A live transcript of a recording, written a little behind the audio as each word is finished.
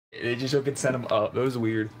They just could send him up. That was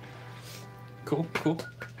weird. Cool, cool.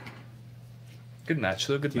 Good match,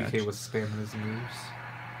 though. Good match. DK was spamming his moves.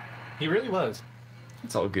 He really was.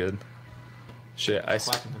 It's all good. Shit,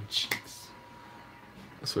 Slapping them cheeks.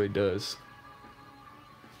 That's what he does.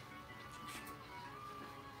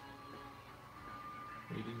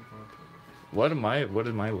 What am I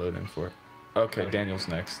loading for? Okay, Daniel's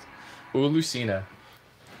next. Ooh, Lucina.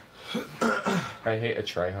 I hate a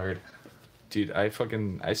tryhard. Dude, I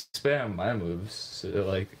spam my moves. So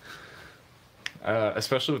like,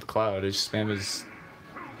 especially with Cloud, I just spam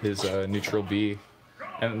his neutral B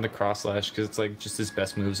and the cross slash because it's like just his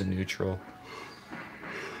best moves in neutral.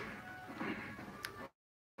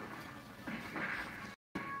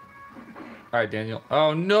 Alright, Daniel.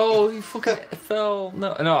 Oh no, he fucking fell.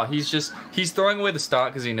 No, he's throwing away the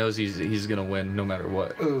stock because he knows he's gonna win no matter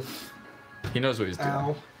what. Oof. He knows what he's doing.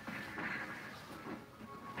 Ow.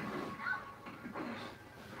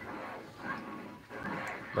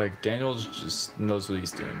 Like Daniel just knows what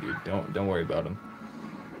he's doing, dude. Don't worry about him.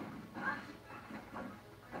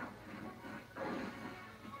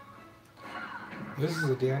 This is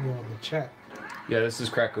a Daniel in the chat. Yeah, this is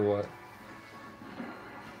Cracker what?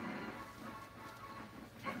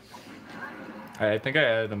 I think I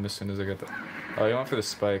added him as soon as I got the. Oh, you went for the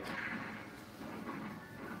spike.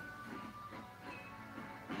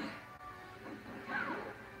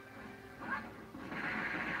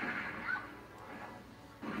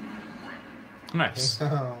 Nice.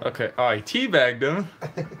 Okay. Oh, he teabagged him.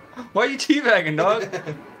 Why are you teabagging, dog?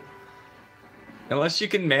 Unless you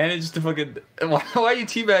can manage to fucking. Why are you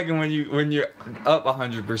teabagging when you're up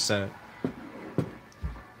 100%?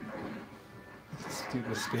 This dude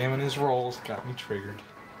was spamming his rolls, got me triggered.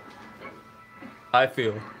 I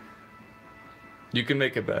feel. You can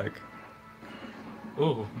make it back.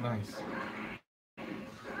 Oh, nice.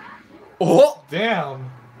 Oh! Damn!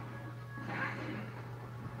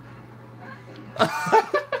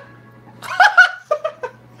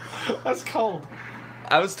 That's cold.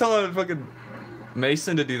 I was telling fucking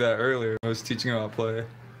Mason to do that earlier. I was teaching him how to play.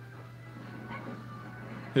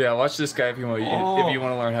 Yeah, watch this guy if you want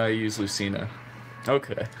to learn how to use Lucina.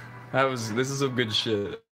 Okay. This is some good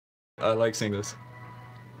shit. I like seeing this.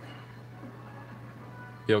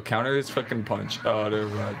 Yo, counter his fucking punch. Oh, never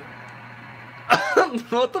mind.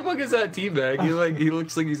 What the fuck is that teabag? He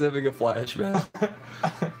looks like he's having a flashback.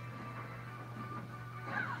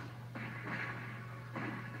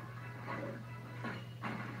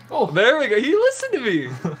 Oh, there we go. He listened to me.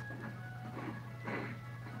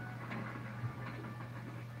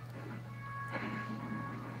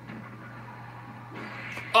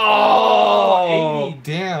 Oh, 80,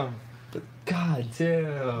 damn. But god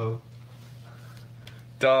damn.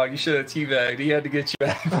 Dog, you should have teabagged. He had to get you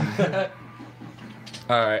back.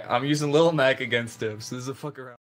 Alright, I'm using Lil Mac against him, so this is a fuck around.